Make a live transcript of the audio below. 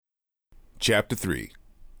Chapter 3.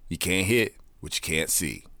 You can't hit what you can't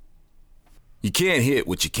see. You can't hit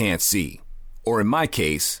what you can't see. Or in my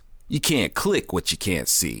case, you can't click what you can't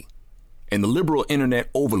see. And the liberal internet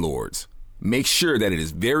overlords make sure that it is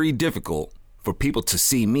very difficult for people to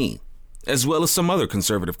see me, as well as some other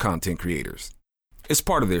conservative content creators. It's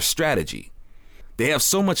part of their strategy. They have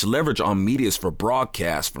so much leverage on medias for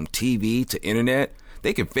broadcast, from TV to internet,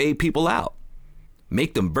 they can fade people out,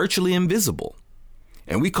 make them virtually invisible.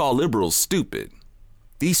 And we call liberals stupid.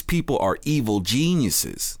 These people are evil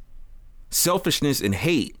geniuses. Selfishness and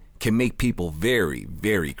hate can make people very,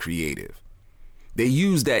 very creative. They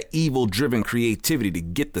use that evil-driven creativity to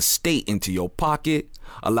get the state into your pocket,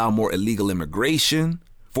 allow more illegal immigration,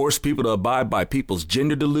 force people to abide by people's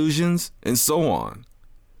gender delusions, and so on.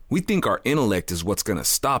 We think our intellect is what's going to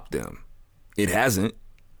stop them. It hasn't.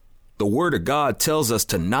 The Word of God tells us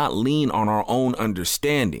to not lean on our own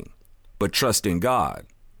understanding, but trust in God.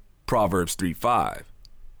 Proverbs 3:5.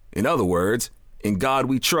 In other words, in God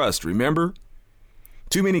we trust, remember?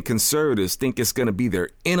 Too many conservatives think it's going to be their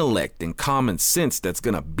intellect and common sense that's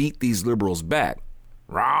going to beat these liberals back.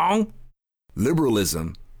 Wrong.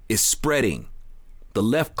 Liberalism is spreading. The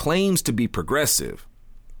left claims to be progressive.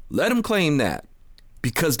 Let them claim that,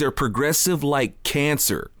 because they're progressive like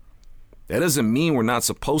cancer. That doesn't mean we're not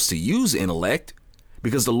supposed to use intellect,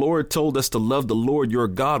 because the Lord told us to love the Lord your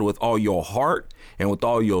God with all your heart and with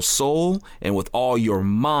all your soul and with all your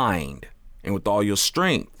mind and with all your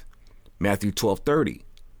strength. Matthew 12:30.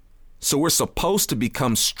 So we're supposed to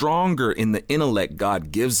become stronger in the intellect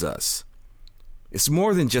God gives us. It's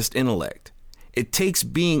more than just intellect. It takes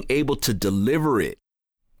being able to deliver it.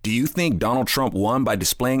 Do you think Donald Trump won by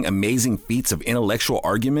displaying amazing feats of intellectual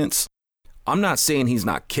arguments? I'm not saying he's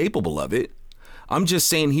not capable of it. I'm just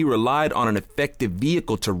saying he relied on an effective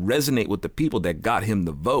vehicle to resonate with the people that got him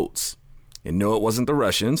the votes. And no, it wasn't the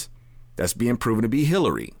Russians. That's being proven to be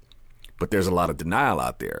Hillary. But there's a lot of denial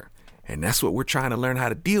out there. And that's what we're trying to learn how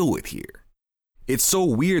to deal with here. It's so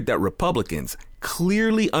weird that Republicans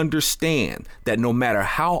clearly understand that no matter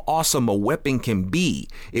how awesome a weapon can be,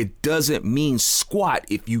 it doesn't mean squat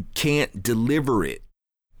if you can't deliver it.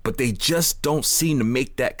 But they just don't seem to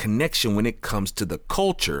make that connection when it comes to the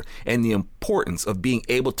culture and the importance of being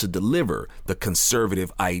able to deliver the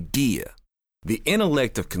conservative idea. The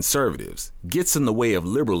intellect of conservatives gets in the way of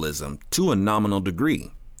liberalism to a nominal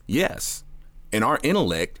degree. Yes, and our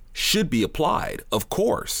intellect should be applied, of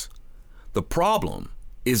course. The problem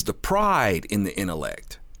is the pride in the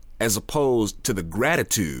intellect, as opposed to the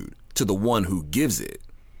gratitude to the one who gives it.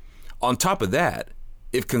 On top of that,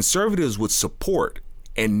 if conservatives would support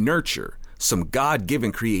and nurture some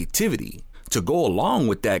God-given creativity to go along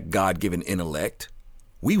with that God-given intellect,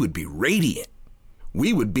 we would be radiant.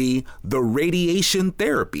 We would be the radiation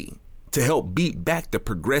therapy to help beat back the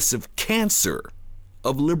progressive cancer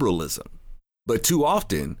of liberalism. But too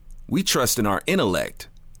often, we trust in our intellect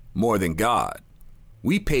more than God.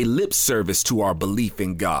 We pay lip service to our belief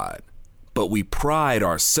in God, but we pride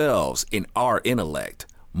ourselves in our intellect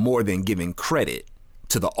more than giving credit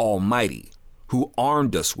to the Almighty, who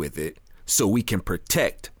armed us with it so we can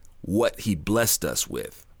protect what he blessed us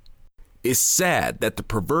with. It's sad that the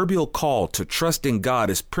proverbial call to trust in God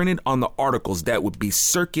is printed on the articles that would be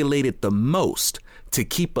circulated the most to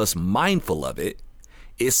keep us mindful of it,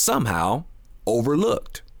 is somehow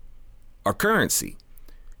overlooked. Our currency.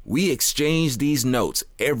 We exchange these notes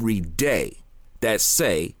every day that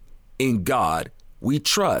say, in God we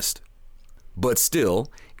trust. But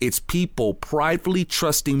still, it's people pridefully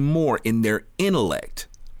trusting more in their intellect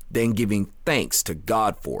than giving thanks to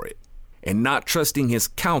God for it, and not trusting his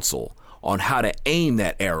counsel on how to aim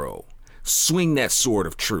that arrow, swing that sword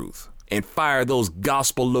of truth, and fire those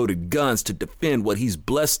gospel-loaded guns to defend what he's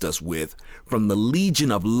blessed us with from the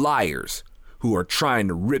legion of liars who are trying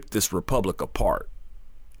to rip this republic apart.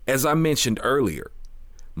 As I mentioned earlier,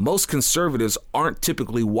 most conservatives aren't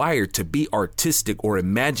typically wired to be artistic or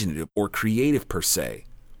imaginative or creative per se.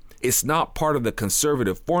 It's not part of the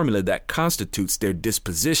conservative formula that constitutes their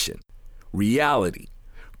disposition. Reality,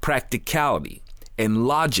 practicality, and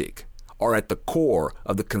logic are at the core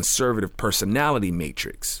of the conservative personality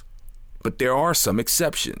matrix. But there are some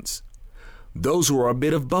exceptions. Those who are a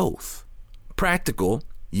bit of both. Practical,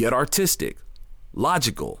 yet artistic.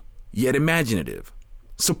 Logical, yet imaginative.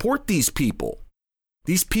 Support these people.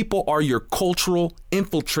 These people are your cultural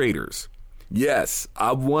infiltrators. Yes,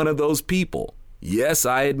 I'm one of those people. Yes,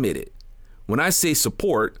 I admit it. When I say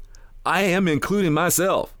support, I am including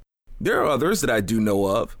myself. There are others that I do know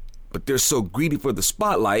of, but they're so greedy for the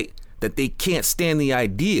spotlight that they can't stand the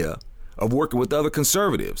idea of working with other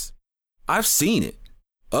conservatives. I've seen it.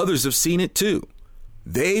 Others have seen it too.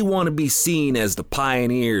 They want to be seen as the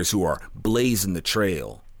pioneers who are blazing the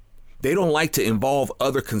trail. They don't like to involve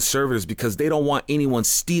other conservatives because they don't want anyone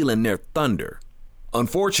stealing their thunder.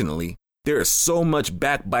 Unfortunately, there is so much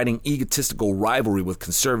backbiting, egotistical rivalry with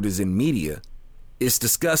conservatives in media. It's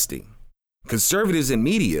disgusting. Conservatives in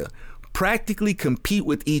media practically compete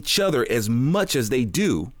with each other as much as they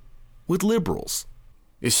do with liberals.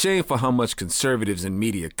 It's shameful how much conservatives in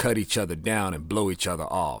media cut each other down and blow each other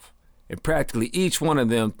off. And practically each one of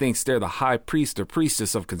them thinks they're the high priest or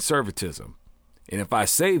priestess of conservatism. And if I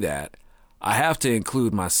say that, I have to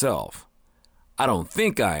include myself. I don't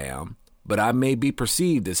think I am, but I may be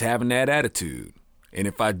perceived as having that attitude. And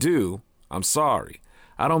if I do, I'm sorry.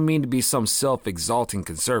 I don't mean to be some self-exalting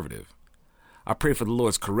conservative. I pray for the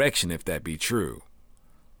Lord's correction if that be true.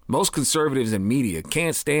 Most conservatives in media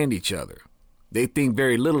can't stand each other. They think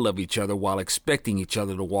very little of each other while expecting each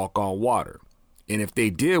other to walk on water. And if they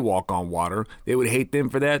did walk on water, they would hate them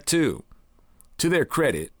for that too. To their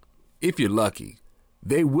credit, if you're lucky,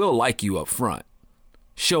 they will like you up front.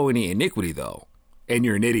 Show any iniquity though, and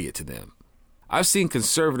you're an idiot to them. I've seen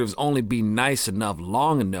conservatives only be nice enough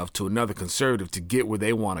long enough to another conservative to get where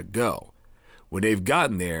they want to go. When they've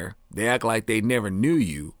gotten there, they act like they never knew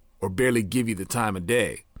you or barely give you the time of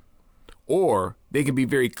day. Or they can be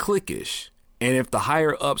very cliquish, and if the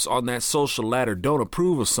higher ups on that social ladder don't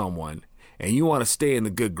approve of someone, and you want to stay in the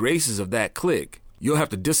good graces of that clique, you'll have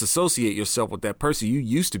to disassociate yourself with that person you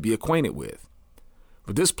used to be acquainted with.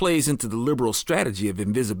 But this plays into the liberal strategy of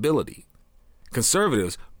invisibility.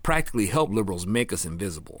 Conservatives practically help liberals make us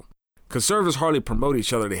invisible. Conservatives hardly promote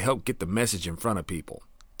each other to help get the message in front of people.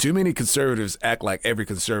 Too many conservatives act like every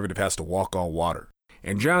conservative has to walk on water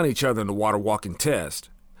and drown each other in the water walking test,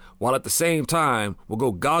 while at the same time will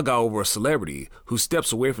go gaga over a celebrity who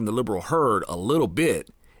steps away from the liberal herd a little bit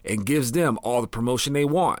and gives them all the promotion they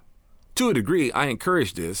want. To a degree, I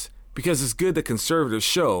encourage this because it's good that conservatives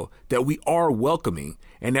show that we are welcoming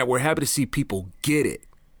and that we're happy to see people get it.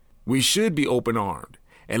 We should be open-armed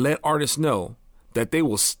and let artists know that they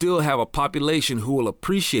will still have a population who will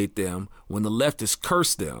appreciate them when the leftists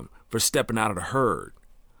curse them for stepping out of the herd.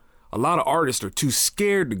 A lot of artists are too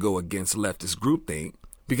scared to go against leftist groupthink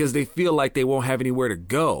because they feel like they won't have anywhere to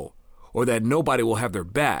go or that nobody will have their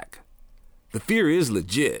back. The fear is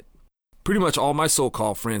legit. Pretty much all my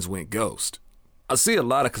so-called friends went ghost. I see a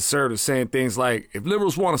lot of conservatives saying things like, if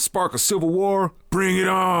liberals want to spark a civil war, bring it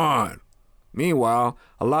on. Meanwhile,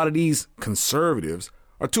 a lot of these conservatives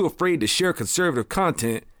are too afraid to share conservative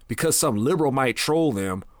content because some liberal might troll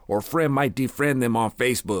them or a friend might defriend them on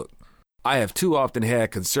Facebook. I have too often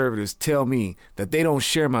had conservatives tell me that they don't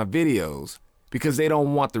share my videos because they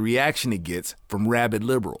don't want the reaction it gets from rabid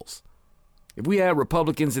liberals. If we had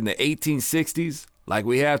Republicans in the 1860s, like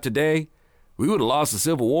we have today, we would have lost the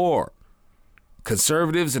Civil War.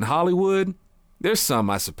 Conservatives in Hollywood? There's some,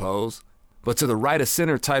 I suppose. But to the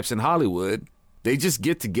right-of-center types in Hollywood, they just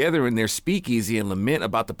get together in their speakeasy and lament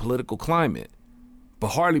about the political climate, but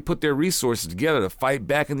hardly put their resources together to fight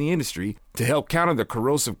back in the industry to help counter the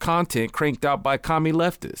corrosive content cranked out by commie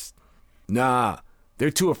leftists. Nah, they're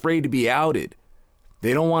too afraid to be outed.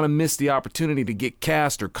 They don't want to miss the opportunity to get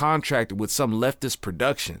cast or contracted with some leftist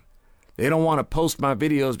production. They don't want to post my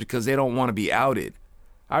videos because they don't want to be outed.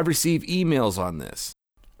 I've received emails on this.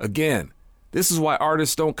 Again, this is why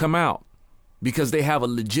artists don't come out, because they have a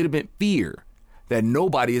legitimate fear that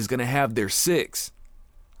nobody is going to have their six.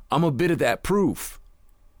 I'm a bit of that proof.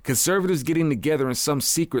 Conservatives getting together in some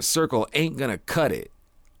secret circle ain't going to cut it.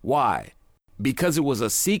 Why? Because it was a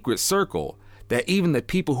secret circle that even the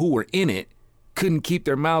people who were in it couldn't keep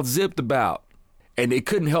their mouths zipped about. And they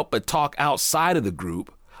couldn't help but talk outside of the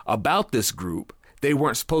group about this group they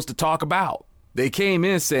weren't supposed to talk about. They came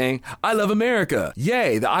in saying, I love America.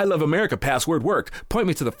 Yay, the I love America password worked. Point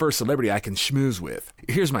me to the first celebrity I can schmooze with.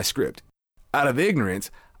 Here's my script. Out of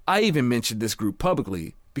ignorance, I even mentioned this group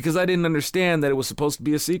publicly because I didn't understand that it was supposed to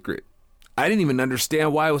be a secret. I didn't even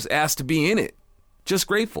understand why I was asked to be in it. Just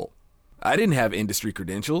grateful. I didn't have industry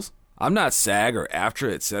credentials. I'm not SAG or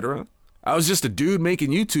AFTRA, etc. I was just a dude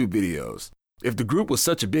making YouTube videos. If the group was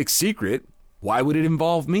such a big secret, why would it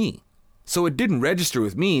involve me? So it didn't register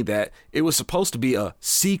with me that it was supposed to be a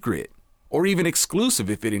secret or even exclusive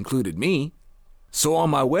if it included me. So on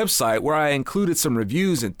my website, where I included some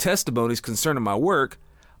reviews and testimonies concerning my work,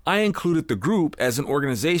 I included the group as an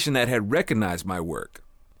organization that had recognized my work.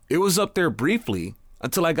 It was up there briefly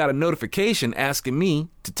until I got a notification asking me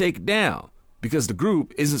to take it down because the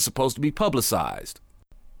group isn't supposed to be publicized.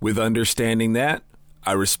 With understanding that,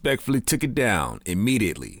 I respectfully took it down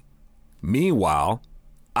immediately. Meanwhile,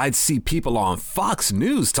 I'd see people on Fox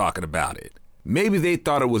News talking about it. Maybe they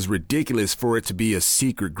thought it was ridiculous for it to be a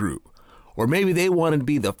secret group. Or maybe they wanted to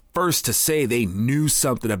be the first to say they knew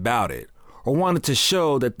something about it, or wanted to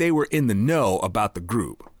show that they were in the know about the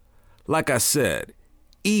group. Like I said,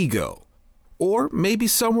 ego. Or maybe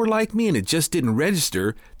some were like me and it just didn't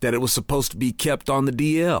register that it was supposed to be kept on the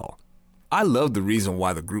DL. I love the reason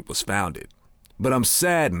why the group was founded, but I'm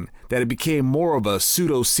saddened that it became more of a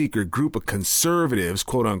pseudo-secret group of conservatives,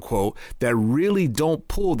 quote unquote, that really don't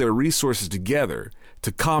pull their resources together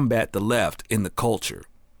to combat the left in the culture.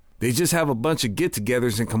 They just have a bunch of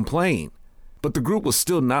get-togethers and complain. But the group was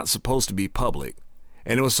still not supposed to be public,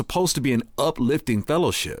 and it was supposed to be an uplifting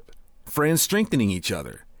fellowship, friends strengthening each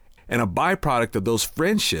other, and a byproduct of those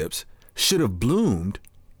friendships should have bloomed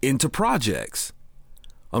into projects.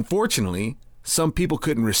 Unfortunately, some people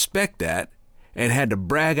couldn't respect that and had to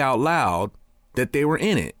brag out loud that they were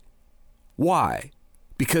in it. Why?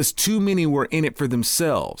 Because too many were in it for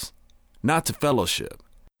themselves, not to fellowship,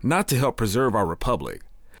 not to help preserve our republic,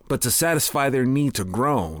 but to satisfy their need to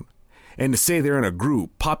groan and to say they're in a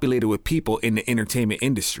group populated with people in the entertainment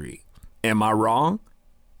industry. Am I wrong?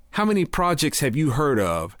 How many projects have you heard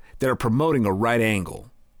of that are promoting a right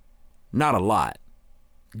angle? Not a lot.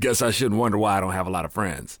 Guess I shouldn't wonder why I don't have a lot of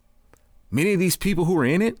friends. Many of these people who were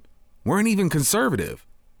in it weren't even conservative.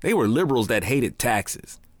 They were liberals that hated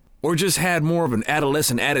taxes, or just had more of an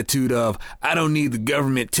adolescent attitude of, I don't need the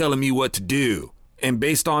government telling me what to do. And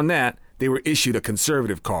based on that, they were issued a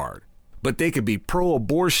conservative card. But they could be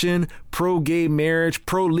pro-abortion, pro-gay marriage,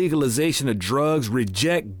 pro-legalization of drugs,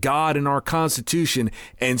 reject God and our Constitution,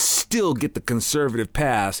 and still get the conservative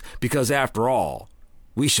pass because, after all,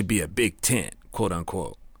 we should be a big tent, quote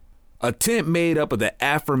unquote. A tent made up of the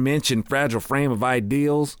aforementioned fragile frame of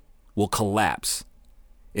ideals will collapse.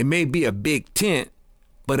 It may be a big tent,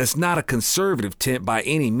 but it's not a conservative tent by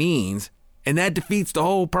any means, and that defeats the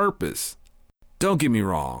whole purpose. Don't get me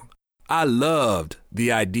wrong. I loved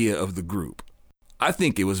the idea of the group. I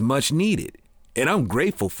think it was much needed, and I'm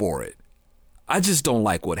grateful for it. I just don't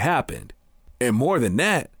like what happened. And more than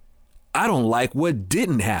that, I don't like what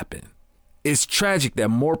didn't happen. It's tragic that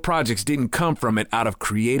more projects didn't come from it out of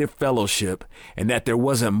creative fellowship and that there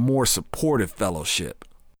wasn't more supportive fellowship.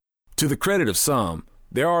 To the credit of some,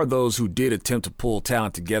 there are those who did attempt to pull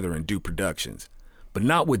talent together and do productions, but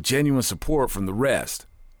not with genuine support from the rest.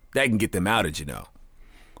 That can get them outed, you know.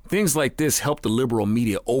 Things like this help the liberal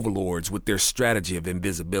media overlords with their strategy of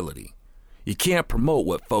invisibility. You can't promote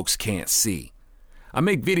what folks can't see. I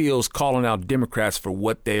make videos calling out Democrats for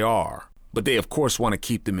what they are, but they of course want to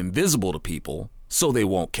keep them invisible to people so they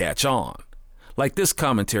won't catch on. Like this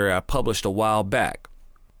commentary I published a while back.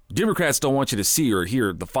 Democrats don't want you to see or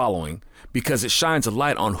hear the following because it shines a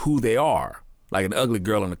light on who they are, like an ugly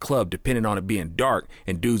girl in a club depending on it being dark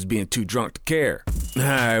and dudes being too drunk to care.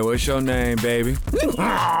 Hey, what's your name, baby?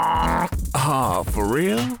 Oh, for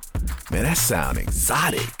real? Man, that sounds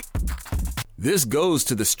exotic. This goes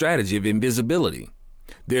to the strategy of invisibility.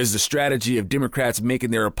 There's the strategy of Democrats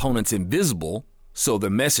making their opponents invisible so the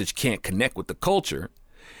message can't connect with the culture.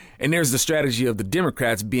 And there's the strategy of the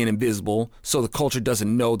Democrats being invisible so the culture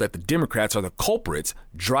doesn't know that the Democrats are the culprits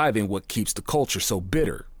driving what keeps the culture so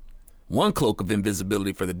bitter. One cloak of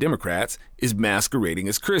invisibility for the Democrats is masquerading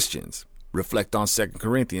as Christians. Reflect on 2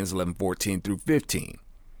 Corinthians 11:14 through 15.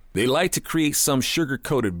 They like to create some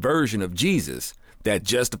sugar-coated version of Jesus that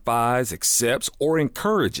justifies, accepts, or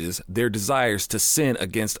encourages their desires to sin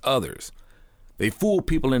against others. They fool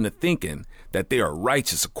people into thinking that they are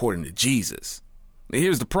righteous according to Jesus. Now,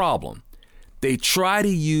 here's the problem. They try to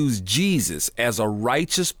use Jesus as a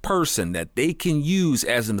righteous person that they can use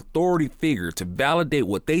as an authority figure to validate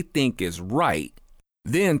what they think is right,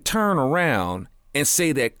 then turn around and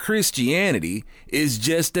say that Christianity is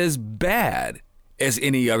just as bad as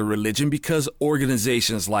any other religion because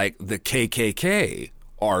organizations like the KKK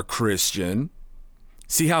are Christian.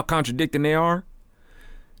 See how contradicting they are?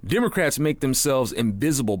 Democrats make themselves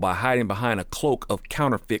invisible by hiding behind a cloak of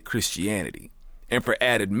counterfeit Christianity. And for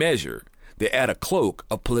added measure, they add a cloak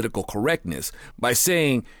of political correctness by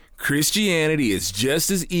saying Christianity is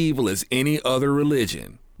just as evil as any other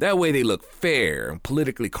religion. That way they look fair and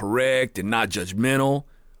politically correct and not judgmental,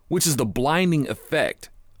 which is the blinding effect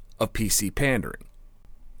of PC pandering.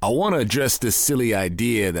 I want to address this silly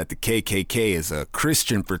idea that the KKK is a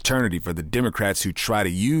Christian fraternity for the Democrats who try to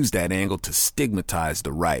use that angle to stigmatize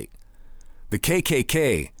the right. The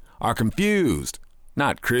KKK are confused,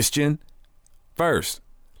 not Christian. First,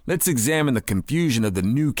 let's examine the confusion of the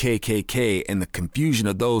new KKK and the confusion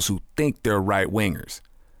of those who think they're right-wingers.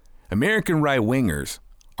 American right-wingers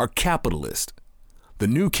are capitalist. The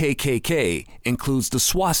new KKK includes the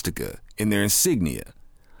swastika in their insignia.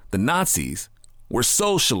 the Nazis, were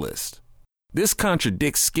socialists. This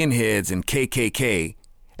contradicts skinheads and KKK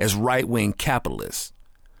as right-wing capitalists.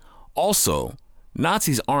 Also,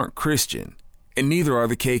 Nazis aren't Christian, and neither are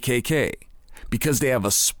the KKK, because they have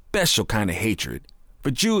a special kind of hatred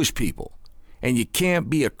for Jewish people. And you can't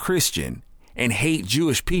be a Christian and hate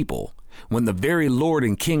Jewish people when the very Lord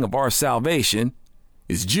and King of our salvation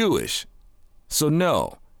is Jewish. So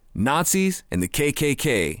no, Nazis and the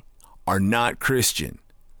KKK are not Christian.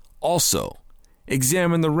 Also,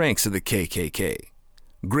 examine the ranks of the KKK.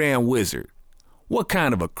 Grand Wizard. What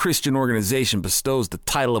kind of a Christian organization bestows the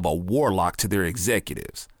title of a warlock to their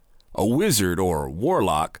executives? A wizard or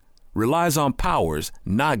warlock relies on powers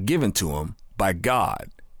not given to him by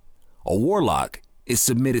God. A warlock is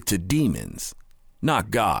submitted to demons,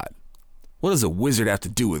 not God. What does a wizard have to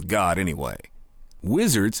do with God anyway?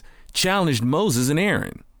 Wizards challenged Moses and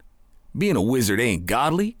Aaron. Being a wizard ain't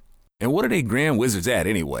godly. And what are they grand wizards at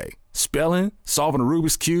anyway? Spelling? Solving a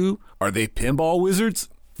Rubik's Cube? Are they pinball wizards?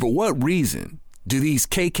 For what reason do these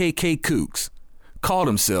KKK kooks call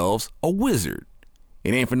themselves a wizard?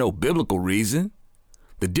 It ain't for no biblical reason.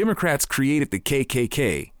 The Democrats created the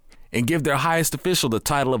KKK and give their highest official the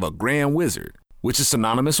title of a grand wizard, which is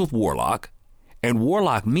synonymous with warlock, and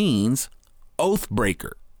warlock means oath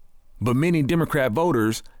breaker. But many Democrat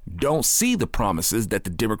voters don't see the promises that the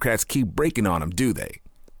Democrats keep breaking on them, do they?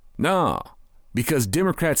 No, because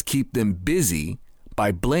Democrats keep them busy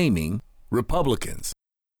by blaming Republicans.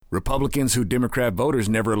 Republicans who Democrat voters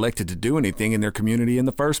never elected to do anything in their community in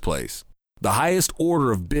the first place. The highest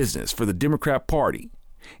order of business for the Democrat Party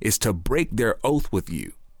is to break their oath with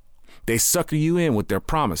you. They sucker you in with their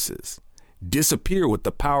promises, disappear with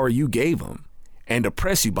the power you gave them, and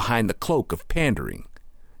oppress you behind the cloak of pandering.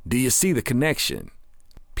 Do you see the connection?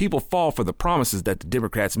 People fall for the promises that the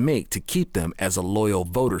Democrats make to keep them as a loyal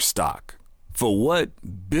voter stock. For what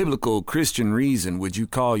biblical Christian reason would you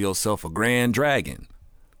call yourself a grand dragon?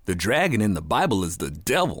 The dragon in the Bible is the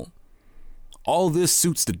devil. All this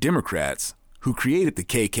suits the Democrats, who created the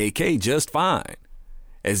KKK just fine,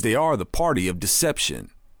 as they are the party of deception.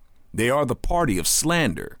 They are the party of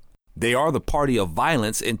slander. They are the party of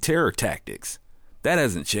violence and terror tactics. That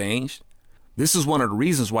hasn't changed. This is one of the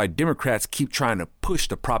reasons why Democrats keep trying to push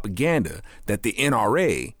the propaganda that the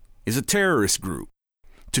NRA is a terrorist group,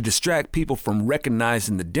 to distract people from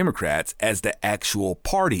recognizing the Democrats as the actual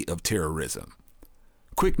party of terrorism.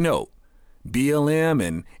 Quick note, BLM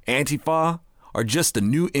and Antifa are just the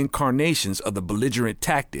new incarnations of the belligerent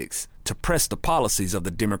tactics to press the policies of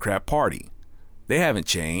the Democrat Party. They haven't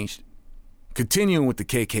changed. Continuing with the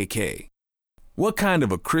KKK. What kind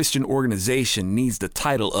of a Christian organization needs the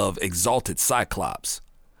title of Exalted Cyclops?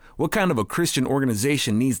 What kind of a Christian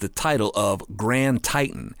organization needs the title of Grand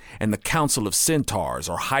Titan and the Council of Centaurs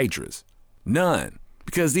or Hydras? None,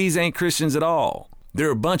 because these ain't Christians at all.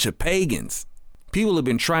 They're a bunch of pagans. People have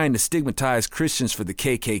been trying to stigmatize Christians for the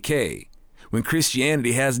KKK, when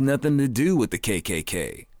Christianity has nothing to do with the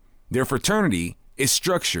KKK. Their fraternity is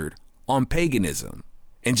structured on paganism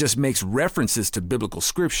and just makes references to biblical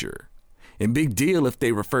scripture. And big deal if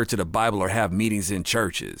they refer to the Bible or have meetings in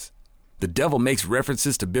churches. The devil makes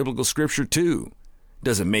references to biblical scripture too.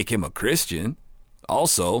 Doesn't make him a Christian.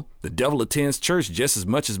 Also, the devil attends church just as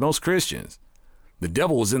much as most Christians. The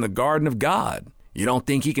devil was in the garden of God. You don't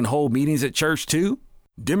think he can hold meetings at church too?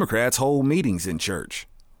 Democrats hold meetings in church,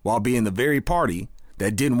 while being the very party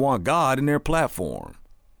that didn't want God in their platform.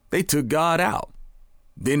 They took God out.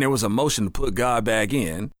 Then there was a motion to put God back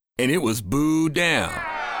in, and it was booed down.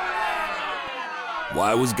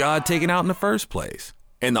 Why was God taken out in the first place?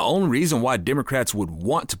 And the only reason why Democrats would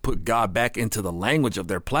want to put God back into the language of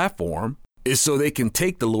their platform is so they can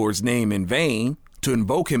take the Lord's name in vain to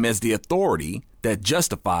invoke him as the authority that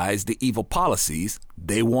justifies the evil policies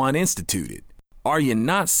they want instituted. Are you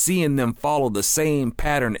not seeing them follow the same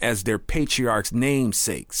pattern as their patriarch's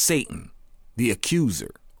namesake, Satan, the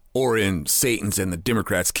accuser? Or in Satan's and the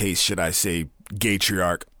Democrats' case, should I say,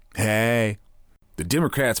 Gatriarch? Hey. The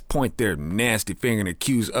Democrats point their nasty finger and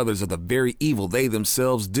accuse others of the very evil they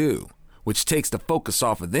themselves do, which takes the focus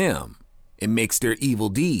off of them and makes their evil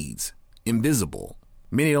deeds invisible.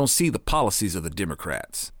 Many don't see the policies of the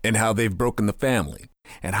Democrats and how they've broken the family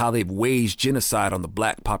and how they've waged genocide on the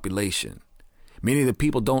black population. Many of the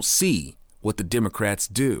people don't see what the Democrats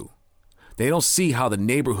do. They don't see how the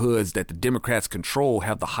neighborhoods that the Democrats control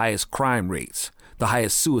have the highest crime rates, the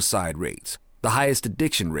highest suicide rates, the highest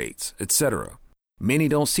addiction rates, etc. Many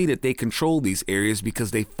don't see that they control these areas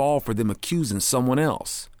because they fall for them accusing someone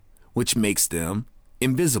else, which makes them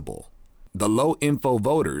invisible. The low-info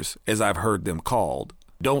voters, as I've heard them called,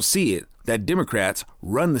 don't see it that Democrats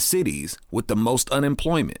run the cities with the most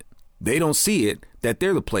unemployment. They don't see it that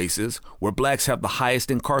they're the places where blacks have the highest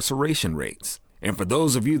incarceration rates. And for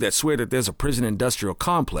those of you that swear that there's a prison industrial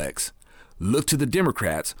complex, look to the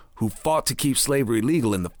Democrats who fought to keep slavery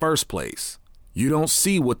legal in the first place. You don't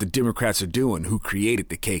see what the Democrats are doing who created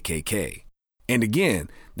the KKK. And again,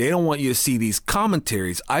 they don't want you to see these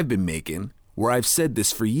commentaries I've been making where I've said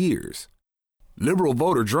this for years. Liberal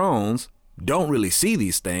voter drones don't really see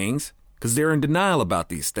these things because they're in denial about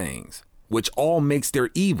these things, which all makes their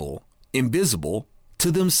evil invisible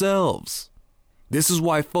to themselves. This is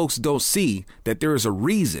why folks don't see that there is a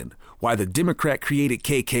reason why the Democrat-created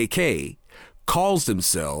KKK calls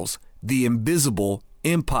themselves the Invisible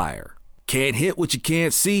Empire. Can't hit what you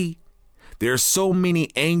can't see. There are so many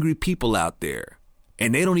angry people out there,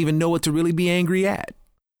 and they don't even know what to really be angry at.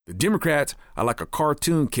 The Democrats are like a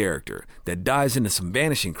cartoon character that dives into some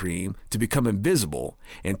vanishing cream to become invisible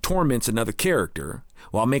and torments another character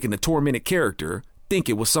while making the tormented character think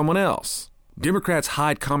it was someone else. Democrats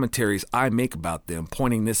hide commentaries I make about them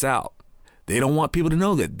pointing this out. They don't want people to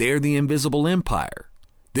know that they're the invisible empire.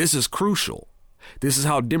 This is crucial. This is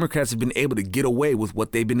how Democrats have been able to get away with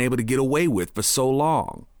what they've been able to get away with for so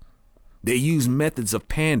long. They use methods of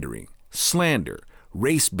pandering, slander,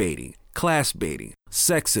 race baiting, class baiting,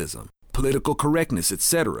 sexism, political correctness,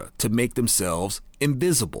 etc. to make themselves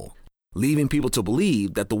invisible, leaving people to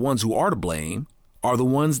believe that the ones who are to blame are the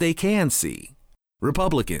ones they can see.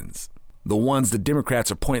 Republicans, the ones the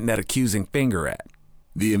Democrats are pointing that accusing finger at.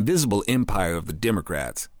 The invisible empire of the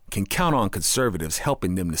Democrats can count on conservatives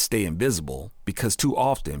helping them to stay invisible because too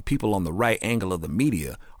often people on the right angle of the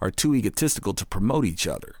media are too egotistical to promote each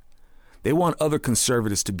other. They want other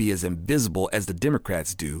conservatives to be as invisible as the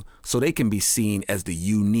Democrats do so they can be seen as the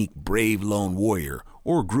unique, brave lone warrior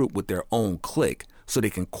or group with their own clique so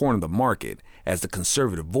they can corner the market as the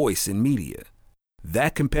conservative voice in media.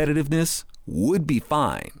 That competitiveness would be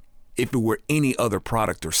fine if it were any other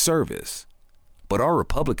product or service. But our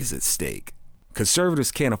republic is at stake.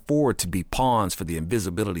 Conservatives can't afford to be pawns for the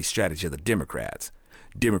invisibility strategy of the Democrats.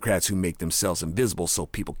 Democrats who make themselves invisible so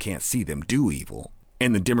people can't see them do evil.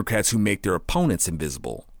 And the Democrats who make their opponents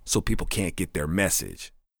invisible so people can't get their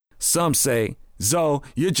message. Some say, Zoe,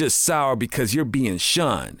 you're just sour because you're being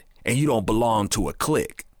shunned and you don't belong to a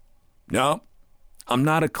clique. No, I'm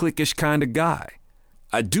not a cliquish kind of guy.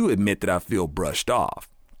 I do admit that I feel brushed off,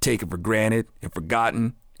 taken for granted and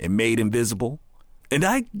forgotten and made invisible. And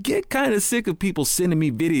I get kind of sick of people sending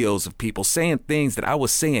me videos of people saying things that I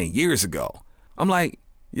was saying years ago. I'm like,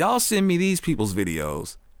 y'all send me these people's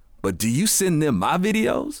videos, but do you send them my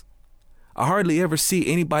videos? I hardly ever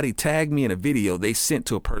see anybody tag me in a video they sent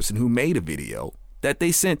to a person who made a video that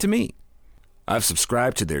they sent to me. I've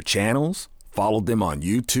subscribed to their channels, followed them on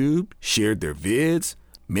YouTube, shared their vids,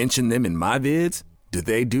 mentioned them in my vids. Do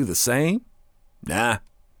they do the same? Nah.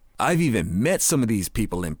 I've even met some of these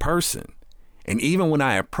people in person. And even when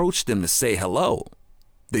I approached them to say hello,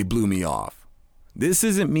 they blew me off. This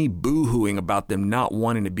isn't me boo-hooing about them not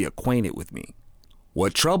wanting to be acquainted with me.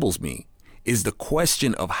 What troubles me is the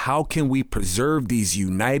question of how can we preserve these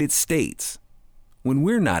United States when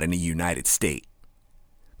we're not in a United State?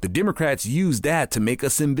 The Democrats use that to make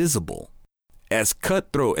us invisible. As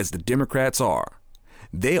cutthroat as the Democrats are,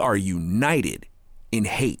 they are united in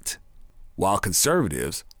hate, while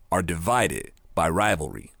conservatives are divided by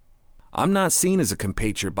rivalry. I'm not seen as a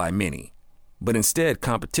compatriot by many, but instead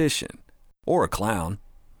competition, or a clown.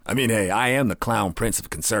 I mean, hey, I am the clown prince of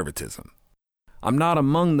conservatism. I'm not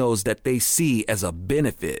among those that they see as a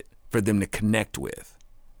benefit for them to connect with.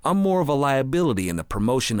 I'm more of a liability in the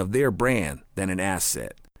promotion of their brand than an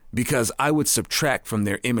asset, because I would subtract from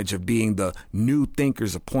their image of being the new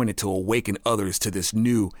thinkers appointed to awaken others to this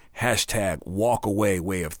new #walkaway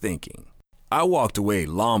way of thinking. I walked away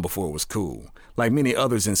long before it was cool, like many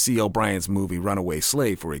others in C. O'Brien's movie Runaway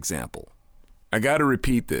Slave, for example. I gotta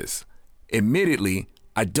repeat this. Admittedly,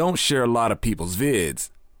 I don't share a lot of people's vids,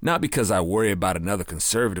 not because I worry about another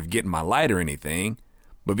conservative getting my light or anything,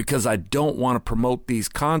 but because I don't want to promote these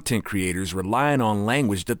content creators relying on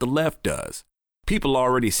language that the left does. People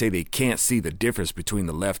already say they can't see the difference between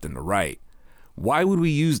the left and the right. Why would we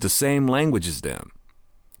use the same language as them?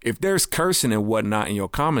 If there's cursing and whatnot in your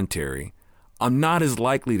commentary, I'm not as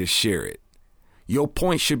likely to share it. Your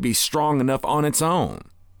point should be strong enough on its own.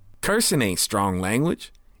 Cursing ain't strong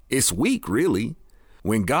language. It's weak, really.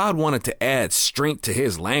 When God wanted to add strength to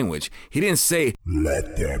his language, he didn't say,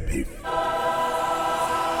 "Let there be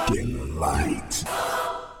light."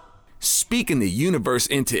 Speaking the universe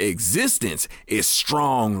into existence is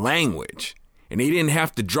strong language. And he didn't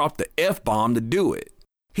have to drop the F-bomb to do it.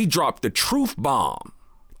 He dropped the truth bomb.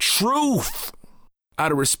 Truth!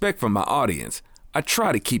 Out of respect for my audience, I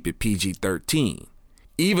try to keep it PG-13,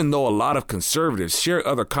 even though a lot of conservatives share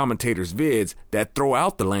other commentators' vids that throw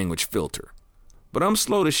out the language filter. But I'm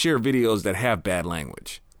slow to share videos that have bad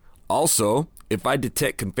language. Also, if I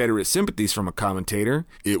detect Confederate sympathies from a commentator,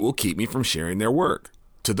 it will keep me from sharing their work.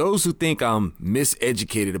 To those who think I'm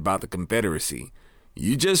miseducated about the Confederacy,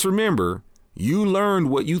 you just remember, you learned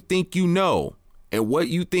what you think you know and what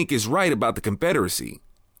you think is right about the Confederacy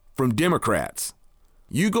from Democrats.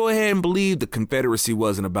 You go ahead and believe the Confederacy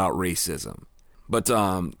wasn't about racism. But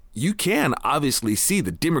you can obviously see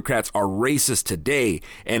the Democrats are racist today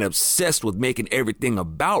and obsessed with making everything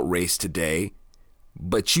about race today.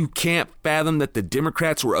 But you can't fathom that the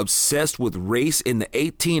Democrats were obsessed with race in the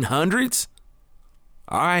 1800s?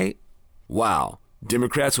 All right. Wow.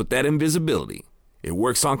 Democrats with that invisibility. It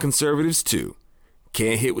works on conservatives too.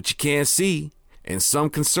 Can't hit what you can't see. And some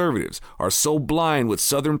conservatives are so blind with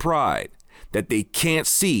Southern pride that they can't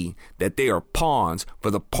see that they are pawns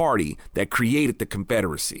for the party that created the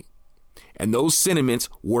Confederacy. And those sentiments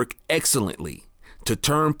work excellently to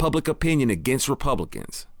turn public opinion against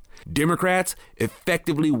Republicans. Democrats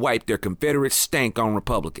effectively wipe their Confederate stank on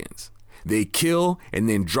Republicans. They kill and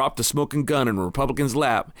then drop the smoking gun in a Republican's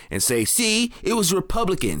lap and say, see, it was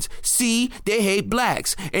Republicans. See, they hate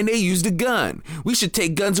blacks and they used a gun. We should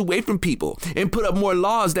take guns away from people and put up more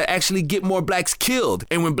laws that actually get more blacks killed.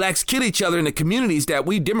 And when blacks kill each other in the communities that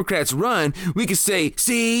we Democrats run, we can say,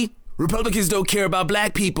 see, Republicans don't care about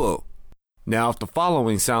black people. Now, if the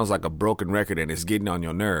following sounds like a broken record and it's getting on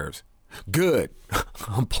your nerves, good.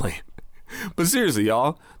 I'm playing. But seriously,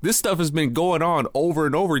 y'all, this stuff has been going on over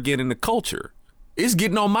and over again in the culture. It's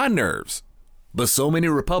getting on my nerves. But so many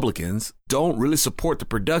Republicans don't really support the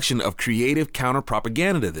production of creative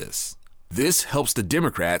counter-propaganda to this. This helps the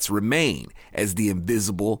Democrats remain as the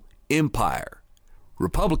invisible empire.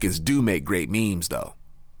 Republicans do make great memes, though.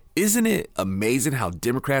 Isn't it amazing how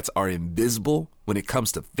Democrats are invisible when it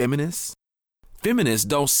comes to feminists? Feminists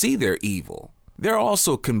don't see their evil. They're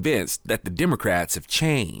also convinced that the Democrats have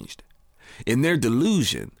changed. In their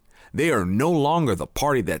delusion, they are no longer the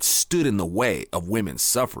party that stood in the way of women's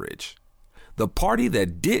suffrage. The party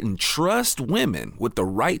that didn't trust women with the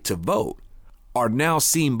right to vote are now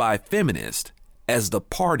seen by feminists as the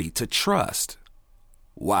party to trust.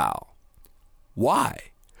 Wow. Why?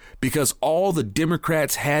 Because all the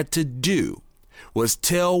Democrats had to do was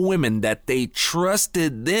tell women that they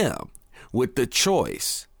trusted them with the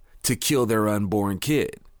choice to kill their unborn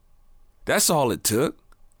kid. That's all it took.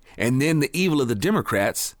 And then the evil of the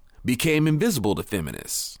Democrats became invisible to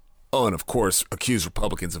feminists. Oh, and of course, accuse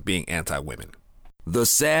Republicans of being anti-women. The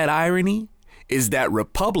sad irony is that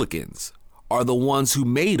Republicans are the ones who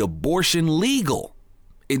made abortion legal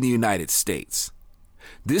in the United States.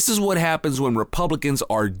 This is what happens when Republicans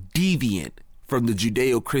are deviant from the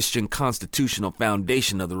Judeo-Christian constitutional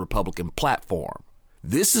foundation of the Republican platform.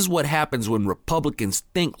 This is what happens when Republicans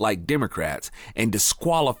think like Democrats and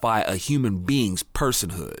disqualify a human being's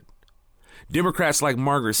personhood. Democrats like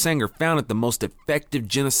Margaret Sanger founded the most effective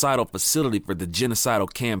genocidal facility for the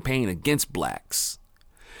genocidal campaign against blacks.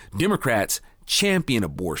 Democrats champion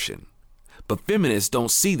abortion, but feminists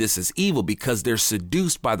don't see this as evil because they're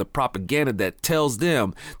seduced by the propaganda that tells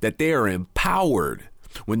them that they are empowered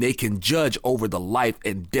when they can judge over the life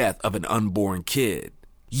and death of an unborn kid.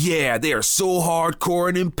 Yeah, they are so hardcore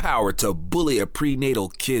and empowered to bully a prenatal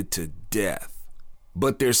kid to death.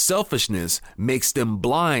 But their selfishness makes them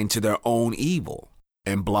blind to their own evil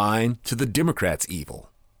and blind to the Democrats'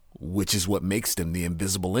 evil, which is what makes them the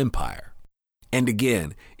invisible empire. And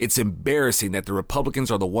again, it's embarrassing that the Republicans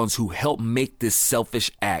are the ones who helped make this selfish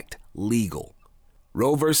act legal.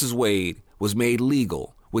 Roe v. Wade was made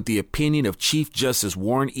legal with the opinion of Chief Justice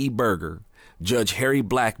Warren E. Burger, Judge Harry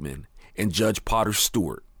Blackmun, and Judge Potter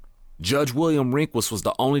Stewart. Judge William Rehnquist was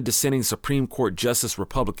the only dissenting Supreme Court Justice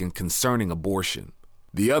Republican concerning abortion.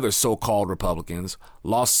 The other so-called Republicans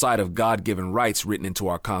lost sight of God-given rights written into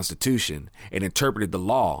our Constitution and interpreted the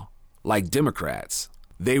law like Democrats.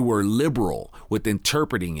 They were liberal with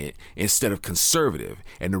interpreting it instead of conservative,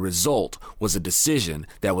 and the result was a decision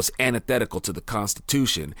that was antithetical to the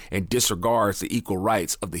Constitution and disregards the equal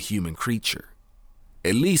rights of the human creature.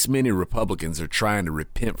 At least many Republicans are trying to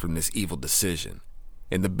repent from this evil decision.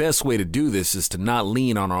 And the best way to do this is to not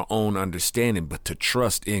lean on our own understanding, but to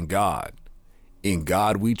trust in God. In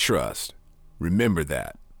God we trust. Remember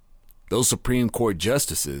that. Those Supreme Court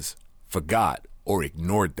justices forgot or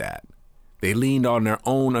ignored that. They leaned on their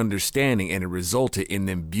own understanding, and it resulted in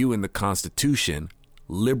them viewing the Constitution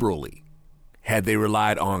liberally. Had they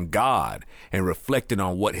relied on God and reflected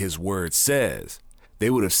on what His Word says, they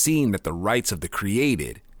would have seen that the rights of the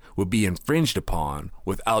created would be infringed upon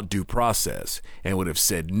without due process and would have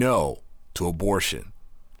said no to abortion.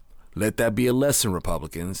 Let that be a lesson,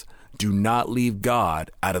 Republicans. Do not leave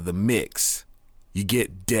God out of the mix. You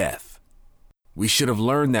get death. We should have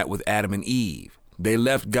learned that with Adam and Eve. They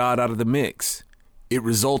left God out of the mix. It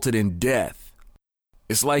resulted in death.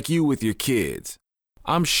 It's like you with your kids.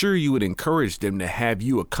 I'm sure you would encourage them to have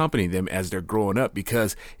you accompany them as they're growing up,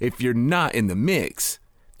 because if you're not in the mix,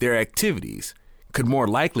 their activities could more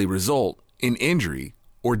likely result in injury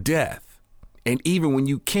or death. And even when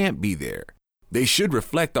you can't be there, they should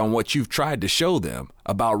reflect on what you've tried to show them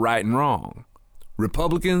about right and wrong.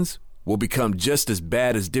 Republicans will become just as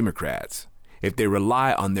bad as Democrats if they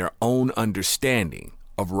rely on their own understanding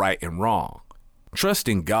of right and wrong. Trust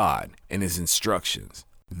in God and his instructions.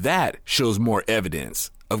 That shows more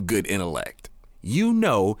evidence of good intellect. You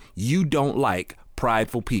know you don't like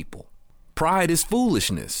prideful people. Pride is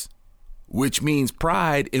foolishness, which means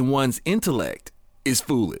pride in one's intellect is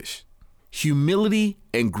foolish. Humility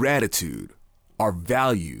and gratitude are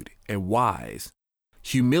valued and wise.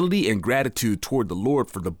 Humility and gratitude toward the Lord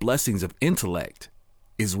for the blessings of intellect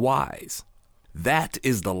is wise. That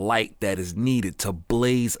is the light that is needed to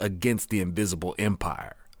blaze against the invisible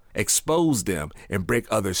empire, expose them, and break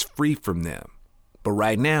others free from them. But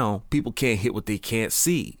right now, people can't hit what they can't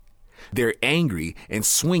see. They're angry and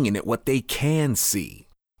swinging at what they can see.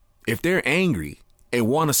 If they're angry and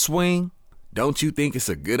want to swing, don't you think it's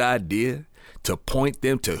a good idea to point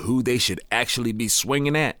them to who they should actually be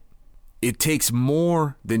swinging at? It takes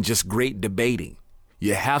more than just great debating.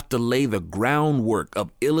 You have to lay the groundwork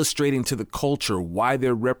of illustrating to the culture why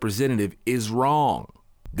their representative is wrong.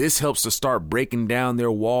 This helps to start breaking down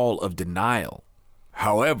their wall of denial.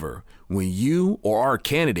 However, when you or our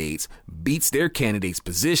candidates beats their candidates'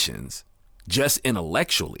 positions, just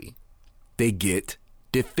intellectually, they get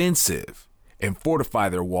defensive and fortify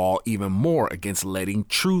their wall even more against letting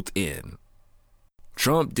truth in.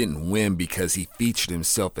 Trump didn't win because he featured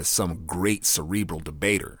himself as some great cerebral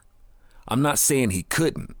debater. I'm not saying he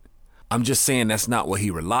couldn't. I'm just saying that's not what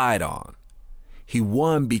he relied on. He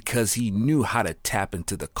won because he knew how to tap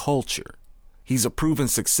into the culture. He's a proven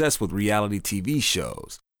success with reality TV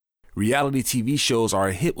shows. Reality TV shows are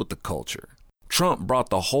a hit with the culture. Trump brought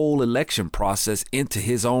the whole election process into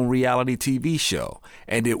his own reality TV show,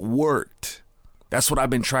 and it worked. That's what I've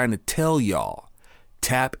been trying to tell y'all.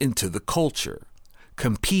 Tap into the culture.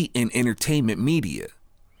 Compete in entertainment media.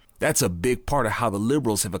 That's a big part of how the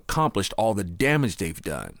liberals have accomplished all the damage they've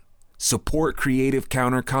done. Support creative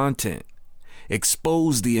counter content.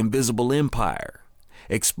 Expose the invisible empire.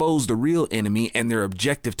 Expose the real enemy and their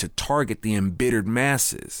objective to target the embittered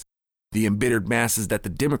masses. The embittered masses that the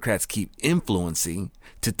Democrats keep influencing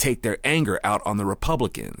to take their anger out on the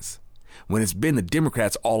Republicans, when it's been the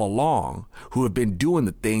Democrats all along who have been doing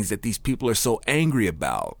the things that these people are so angry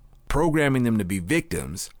about, programming them to be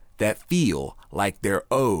victims that feel like they're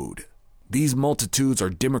owed. These multitudes are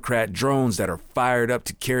Democrat drones that are fired up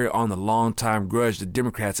to carry on the long-time grudge the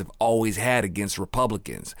Democrats have always had against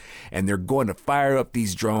Republicans, and they're going to fire up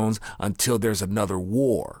these drones until there's another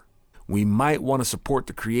war. We might want to support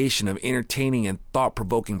the creation of entertaining and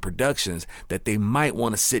thought-provoking productions that they might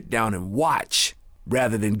want to sit down and watch,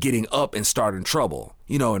 rather than getting up and starting trouble,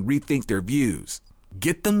 and rethink their views.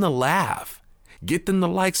 Get them to laugh. Get them to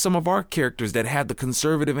like some of our characters that have the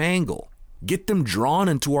conservative angle. Get them drawn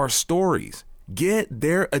into our stories. Get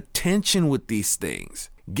their attention with these things.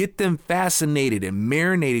 Get them fascinated and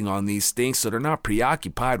marinating on these things so they're not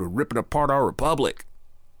preoccupied with ripping apart our republic.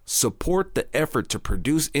 Support the effort to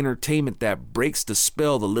produce entertainment that breaks the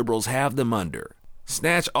spell the liberals have them under.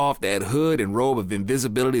 Snatch off that hood and robe of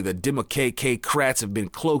invisibility the Demo-KK-crats have been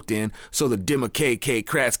cloaked in, so the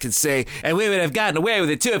Demo-KK-crats can say, and we would have gotten away with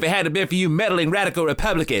it too if it hadn't been for you meddling radical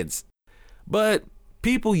Republicans. But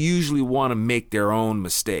people usually want to make their own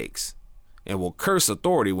mistakes and will curse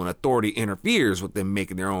authority when authority interferes with them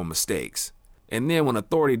making their own mistakes. And then when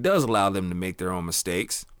authority does allow them to make their own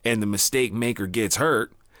mistakes and the mistake maker gets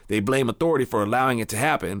hurt, they blame authority for allowing it to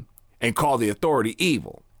happen and call the authority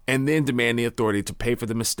evil, and then demand the authority to pay for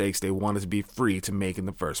the mistakes they wanted to be free to make in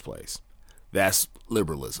the first place. That's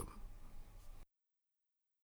liberalism.